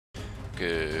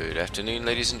Good afternoon,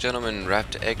 ladies and gentlemen.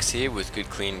 Raptor X here with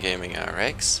Good Clean Gaming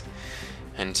RX,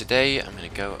 and today I'm going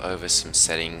to go over some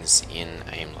settings in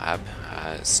Aimlab.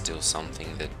 Still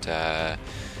something that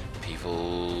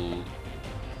people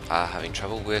are having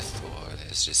trouble with, or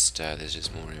there's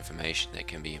just more information that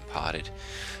can be imparted.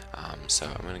 So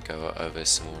I'm going to go over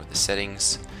some more of the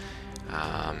settings,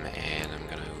 and I'm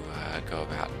going to go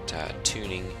about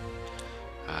tuning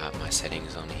my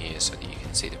settings on here so that you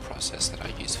can see the process that I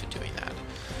use for doing that.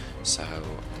 So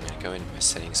I'm going to go into my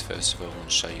settings first of all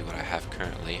and show you what I have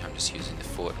currently. I'm just using the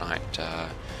Fortnite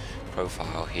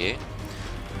profile here,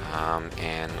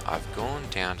 and I've gone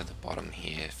down to the bottom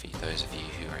here for those of you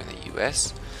who are in the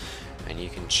US, and you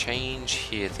can change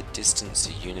here the distance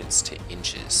of units to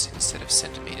inches instead of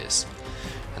centimeters,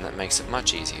 and that makes it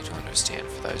much easier to understand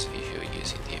for those of you who are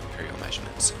using the imperial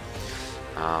measurements.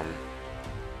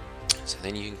 So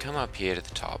then you can come up here to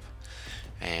the top,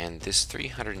 and this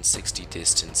 360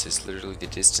 distance is literally the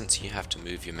distance you have to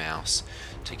move your mouse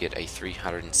to get a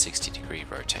 360 degree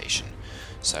rotation.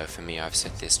 So for me, I've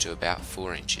set this to about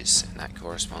 4 inches, and that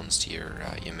corresponds to your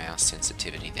mouse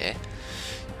sensitivity there.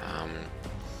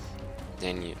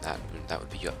 Then that would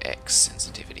be your X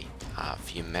sensitivity.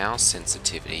 For your mouse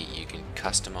sensitivity, you can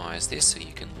customize this so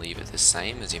you can leave it the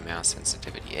same as your mouse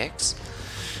sensitivity X.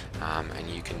 And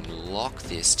you can lock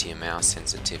this to your mouse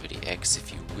sensitivity X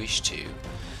if you wish to,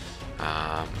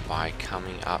 by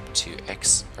coming up to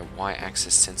X or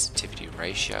Y-axis sensitivity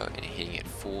ratio and hitting it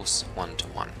force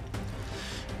 1:1,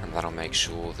 and that'll make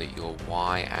sure that your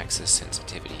Y-axis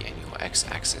sensitivity and your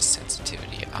X-axis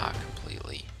sensitivity are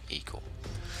completely equal.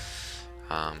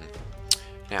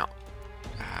 Now,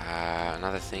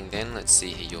 another thing then, let's see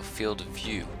here, your field of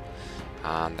view.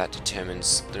 That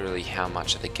determines literally how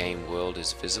much of the game world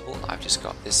is visible. I've just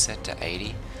got this set to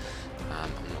 80.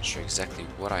 I'm not sure exactly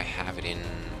what I have it in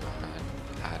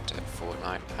at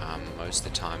Fortnite. Most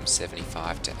of the time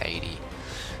 75 to 80,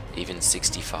 even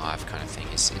 65 kind of thing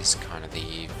is kind of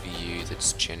the view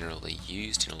that's generally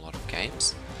used in a lot of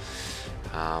games.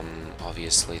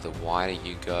 Obviously the wider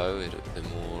you go, the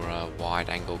more wide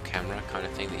angle camera kind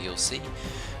of thing that you'll see.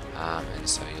 And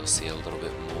so you'll see a little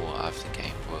bit more of the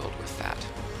game world with that.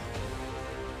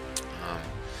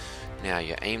 Now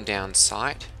your aim down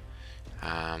sight,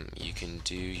 you can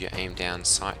do your aim down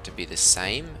sight to be the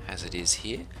same as it is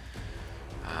here.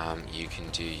 You can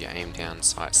do your aim down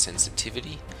sight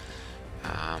sensitivity,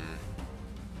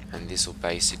 and this will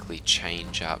basically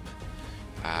change up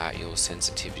your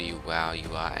sensitivity while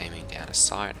you are aiming down a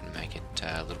sight and make it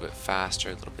a little bit faster,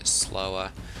 a little bit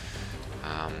slower.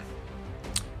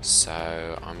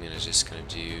 So I'm just going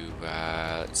to do,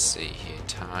 let's see here,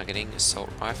 targeting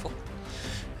assault rifle,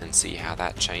 and see how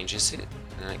that changes it.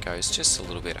 And it goes just a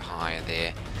little bit higher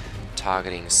there.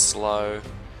 Targeting slow.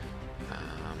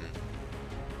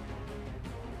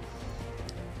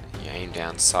 Your aim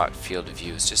down sight field of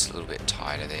view is just a little bit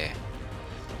tighter there.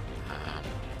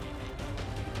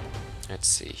 Let's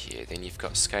see here. Then you've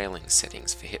got scaling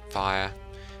settings for hip fire,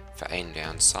 for aim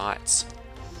down sights.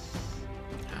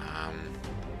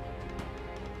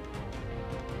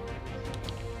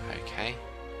 Okay,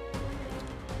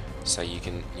 so you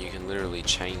can literally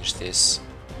change this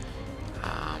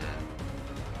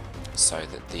so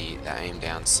that the aim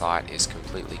down sight is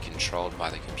completely controlled by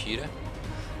the computer,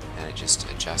 and it just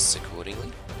adjusts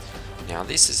accordingly. Now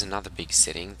this is another big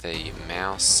setting, the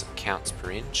mouse counts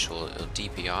per inch, or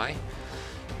DPI.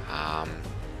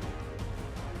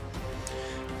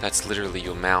 That's literally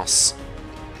your mouse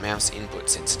input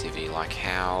sensitivity, like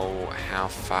how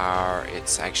far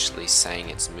it's actually saying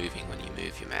it's moving when you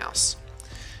move your mouse.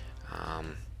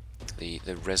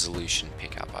 The resolution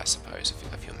pickup, I suppose,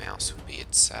 of your mouse would be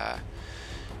its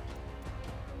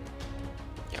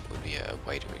would be a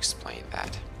way to explain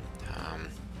that.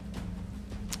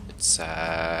 It's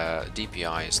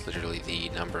DPI is literally the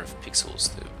number of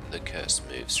pixels the cursor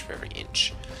moves for every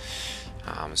inch.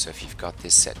 So if you've got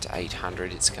this set to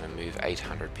 800, it's going to move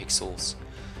 800 pixels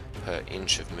per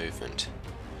inch of movement.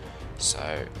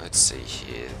 So let's see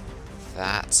here,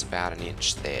 that's about an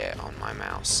inch there on my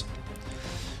mouse.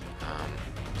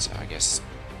 So I guess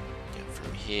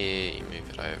from here you move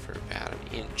it over about an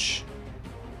inch,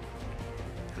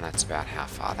 and that's about how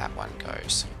far that one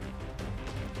goes.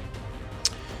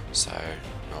 So,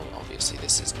 well, obviously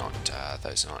this is not,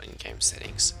 those are not in-game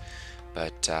settings,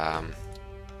 but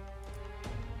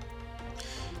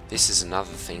this is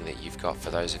another thing that you've got for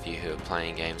those of you who are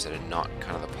playing games that are not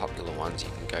kind of the popular ones.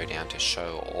 You can go down to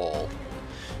show all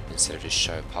instead of just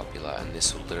show popular, and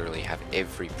this will literally have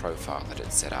every profile that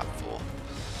it's set up for.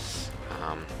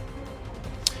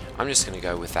 I'm just going to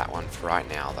go with that one for right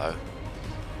now though.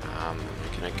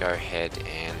 We're going to go ahead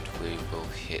and we will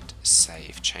hit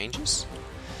save changes,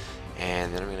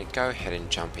 and then I'm going to go ahead and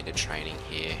jump into training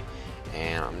here,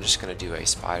 and I'm just going to do a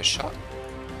spider shot,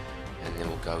 and then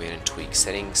we'll go in and tweak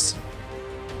settings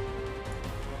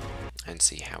and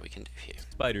see how we can do here.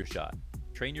 Spider shot.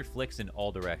 Train your flicks in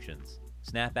all directions.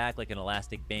 Snap back like an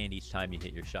elastic band each time you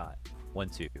hit your shot. 1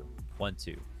 2 1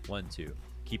 2 1 2.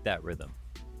 Keep that rhythm.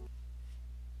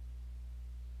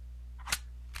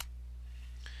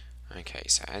 Okay,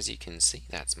 so as you can see,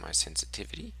 that's my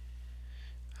sensitivity.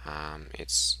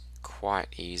 It's quite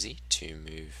easy to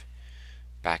move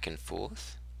back and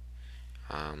forth.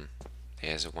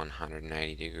 There's a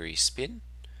 180-degree spin,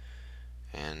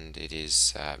 and it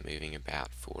is moving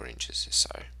about 4 inches or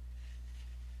so.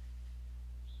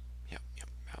 Yep,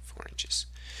 about 4 inches.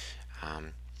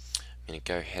 I'm going to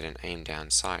go ahead and aim down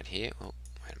sight here. Oh,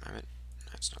 wait a moment.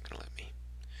 No, it's not going to let me.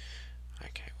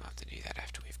 Okay, we'll have to do that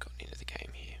after we've gotten into the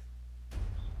game here.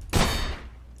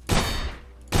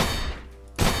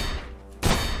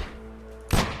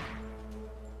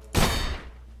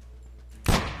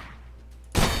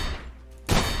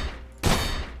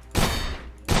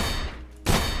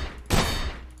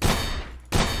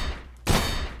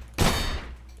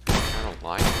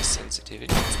 Like this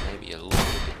sensitivity, it's maybe a little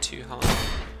bit too high.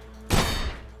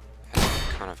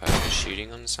 I'm kind of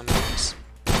overshooting on some of these.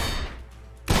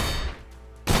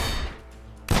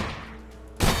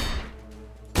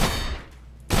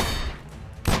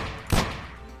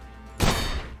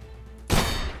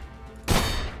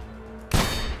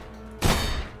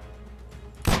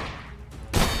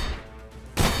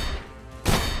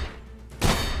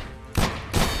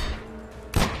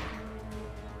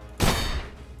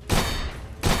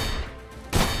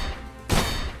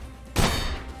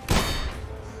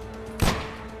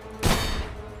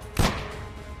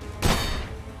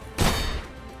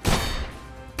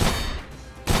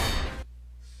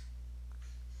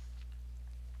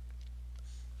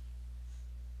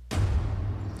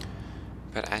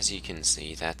 But as you can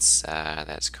see, that's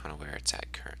kind of where it's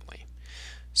at currently.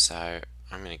 So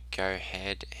I'm going to go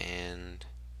ahead and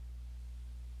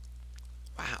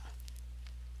wow,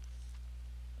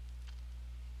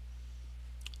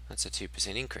 that's a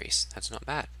 2% increase. That's not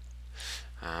bad.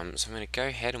 So I'm going to go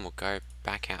ahead and we'll go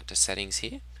back out to settings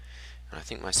here. And I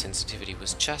think my sensitivity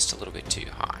was just a little bit too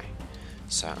high.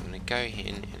 So I'm going to go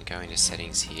in and go into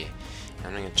settings here. And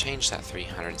I'm going to change that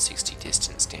 360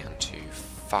 distance down to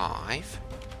 5.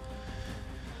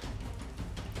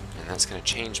 And that's going to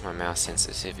change my mouse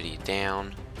sensitivity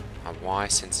down. My Y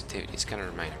sensitivity is going to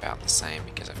remain about the same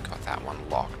because I've got that one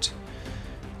locked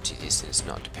to this, and it's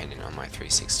not dependent on my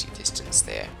 360 distance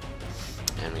there.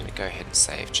 And I'm going to go ahead and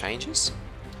save changes,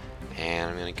 and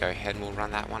I'm going to go ahead and we'll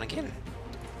run that one again.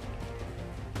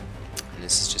 And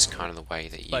this is just kind of the way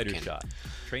that you can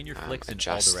Train your flicks in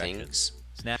adjust all directions.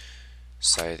 things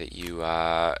so that you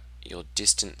your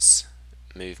distance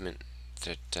movement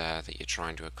that you're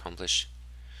trying to accomplish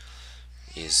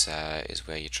is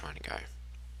where you're trying to go.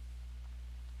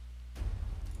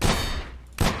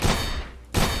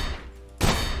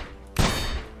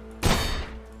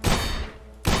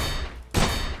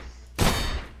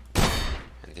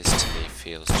 And this to me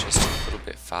feels just a little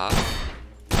bit far.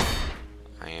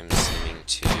 I am seeming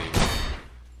to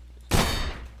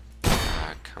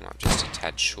come up just a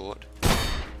tad short.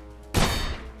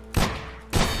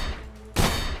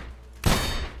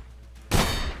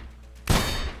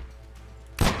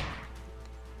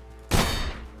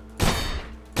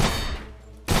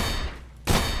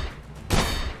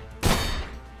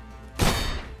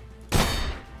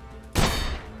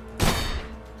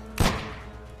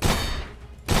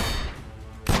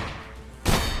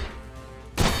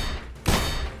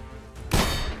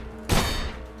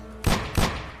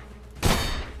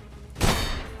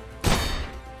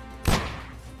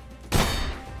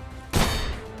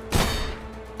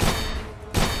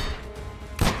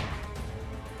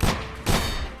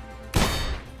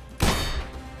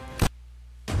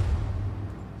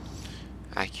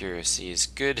 Accuracy is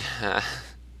good.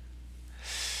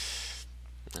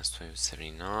 That's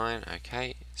 79.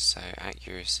 Okay, so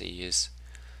accuracy is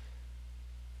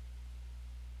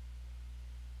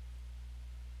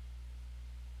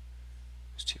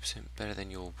it's 2% better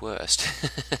than your worst.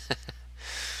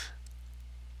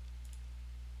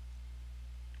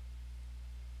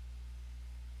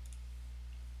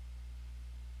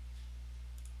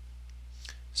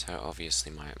 So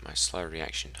obviously my slow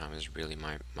reaction time is really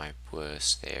my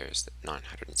worst there, is at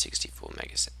 964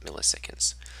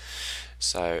 milliseconds.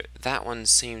 So that one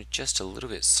seemed just a little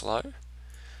bit slow.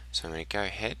 So I'm going to go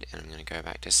ahead and I'm going to go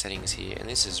back to settings here, and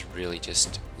this is really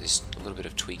just a little bit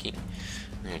of tweaking.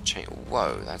 I'm going to change.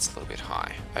 Whoa, that's a little bit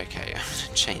high. Okay, I'm going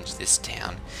to change this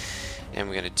down, and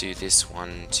we're going to do this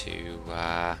one to.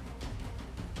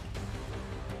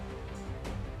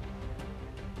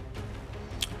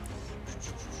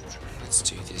 Let's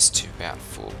do this to about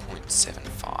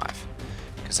 4.75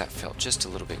 because that felt just a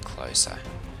little bit closer.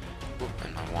 Oop,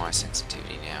 and my Y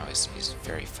sensitivity now is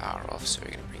very far off, so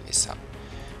we're going to bring this up.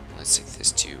 Let's set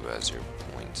this to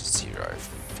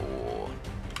 0.04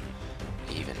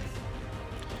 even,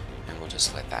 and we'll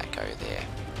just let that go there.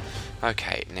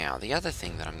 Okay, now the other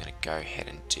thing that I'm going to go ahead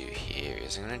and do here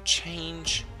is I'm going to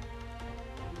change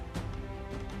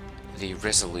the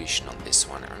resolution on this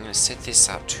one. I'm going to set this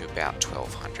up to about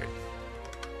 1200.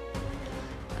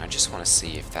 I just want to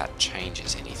see if that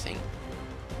changes anything.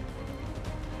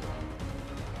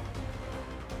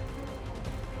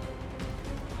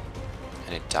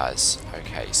 And it does.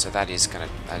 Okay, so that is gonna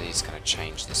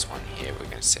change this one here. We're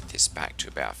gonna set this back to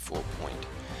about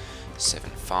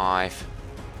 4.75,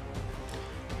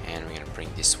 and we're gonna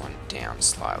bring this one down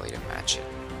slightly to match it.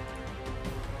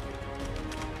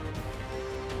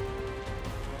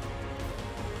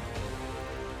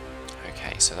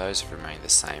 Okay, so those have remained the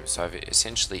same. So I've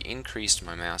essentially increased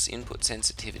my mouse input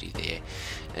sensitivity there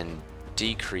and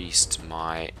decreased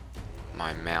my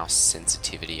mouse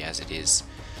sensitivity as it is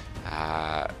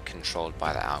controlled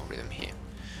by the algorithm here.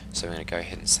 So we're going to go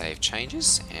ahead and save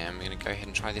changes, and we're going to go ahead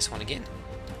and try this one again.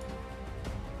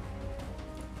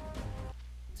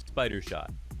 Spider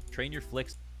shot. Train your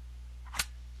flicks.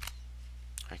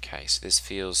 Okay, so this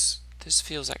feels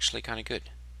actually kind of good.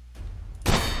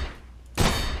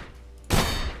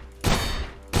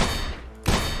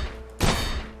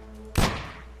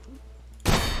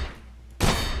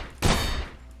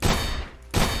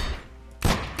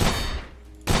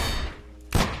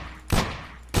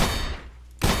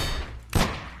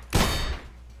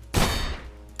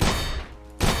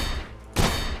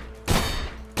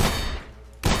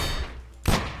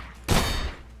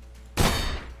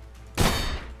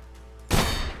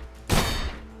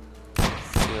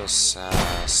 Feels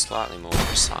slightly more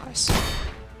precise.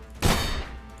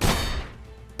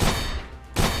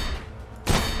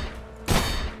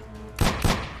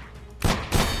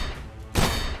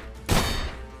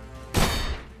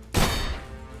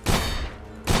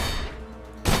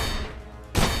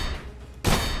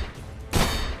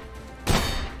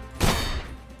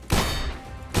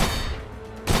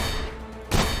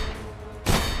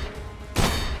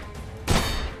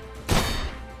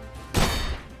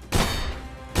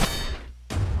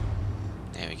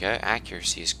 Go.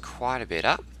 Accuracy is quite a bit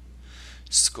up.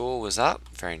 Score was up,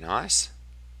 very nice.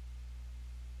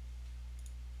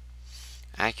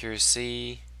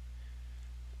 Accuracy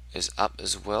is up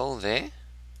as well there.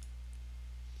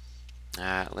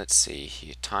 Let's see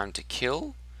here. Time to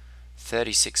kill,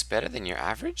 36 better than your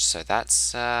average, so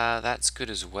that's good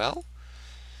as well.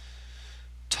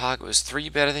 Target was 3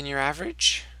 better than your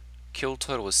average. Kill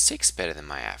total was 6 better than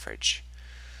my average.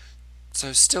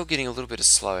 So still getting a little bit of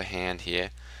slower hand here.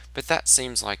 But that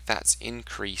seems like that's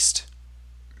increased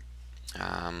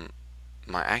my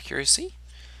accuracy,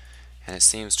 and it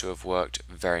seems to have worked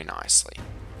very nicely.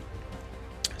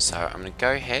 So I'm going to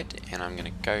go ahead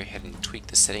and tweak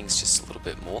the settings just a little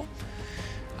bit more.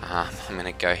 I'm going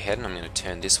to go ahead and I'm going to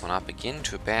turn this one up again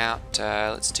to about,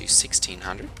 let's do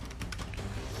 1600.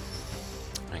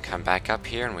 I'm going to come back up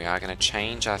here, and we are going to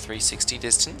change our 360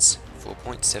 distance,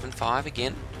 4.75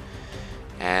 again.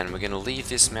 And we're going to leave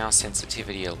this mouse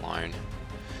sensitivity alone,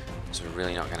 so we're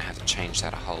really not going to have to change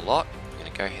that a whole lot. We're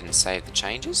going to go ahead and save the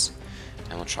changes,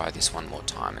 and we'll try this one more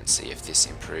time and see if this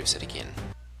improves it again.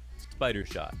 Spider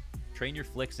shot. Train your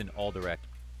flicks in all directions.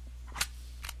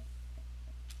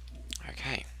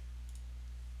 Okay.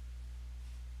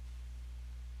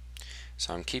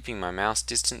 So I'm keeping my mouse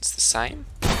distance the same.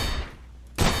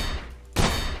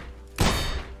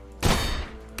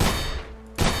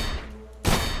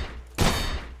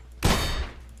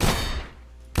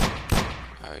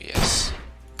 Oh yes.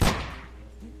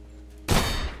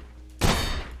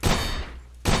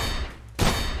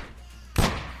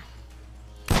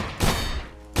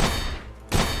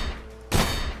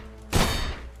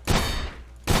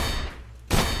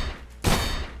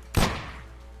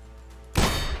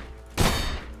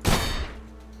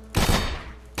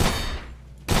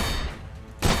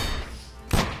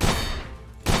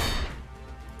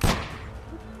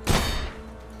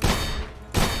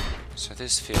 So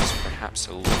this feels perhaps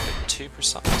a little bit too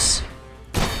precise,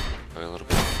 or a little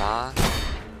bit far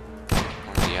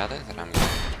on the other that I'm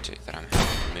having to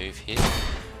move here.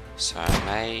 So I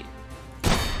may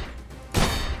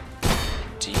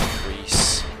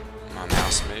decrease my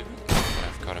mouse movement that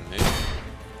I've got to move,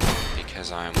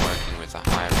 because I am working with a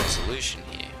higher resolution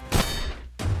here.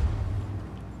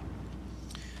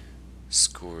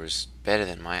 Score is better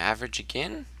than my average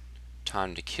again.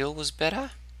 Time to kill was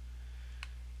better.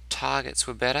 Targets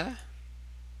were better.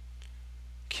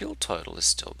 Kill total is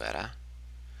still better.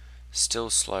 Still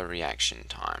slow reaction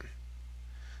time.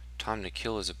 Time to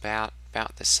kill is about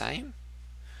the same.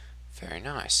 Very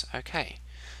nice. Okay,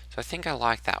 so I think I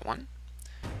like that one.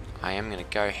 I am going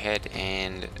to go ahead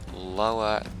and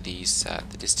lower these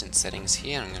the distance settings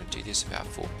here. I'm going to do this about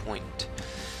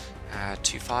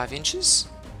 4.25 inches,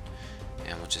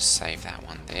 and we'll just save that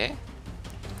one there,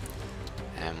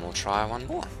 and we'll try one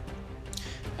more.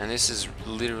 And this is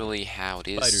literally how it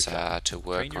is to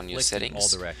work on your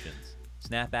settings. All directions.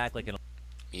 Snap back like an.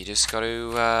 You just got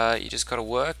to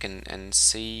work and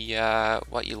see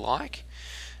what you like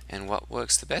and what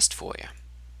works the best for you.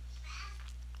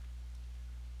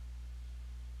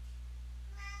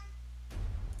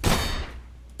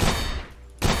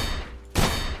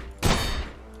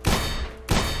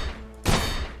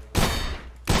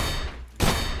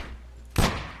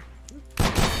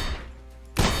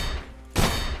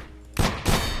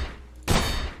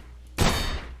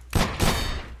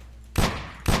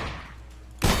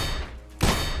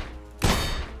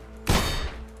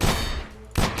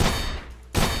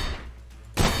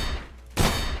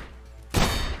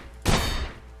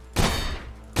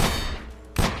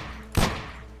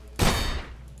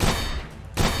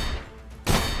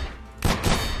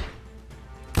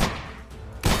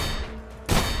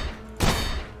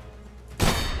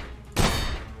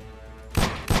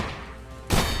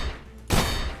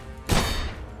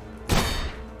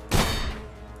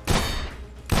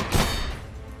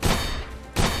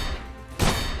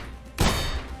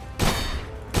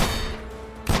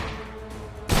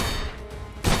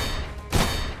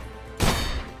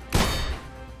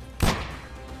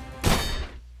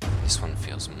 This one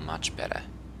feels much better.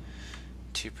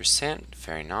 2%,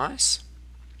 very nice.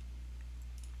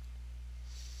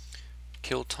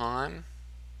 Kill time,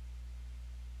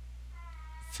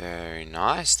 very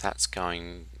nice. That's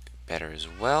going better as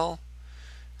well.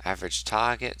 Average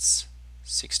targets,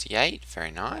 68,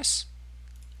 very nice.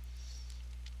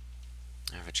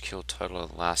 Average kill total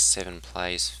of the last 7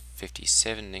 plays,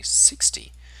 57, next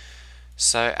 60.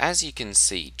 So as you can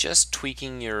see, just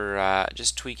tweaking your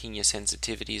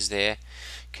sensitivities there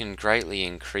can greatly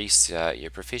increase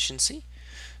your proficiency.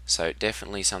 So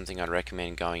definitely something I'd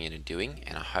recommend going in and doing,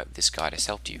 and I hope this guide has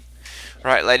helped you.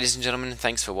 Alright, ladies and gentlemen,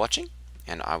 thanks for watching,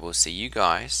 and I will see you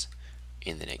guys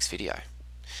in the next video.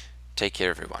 Take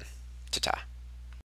care, everyone. Ta-ta.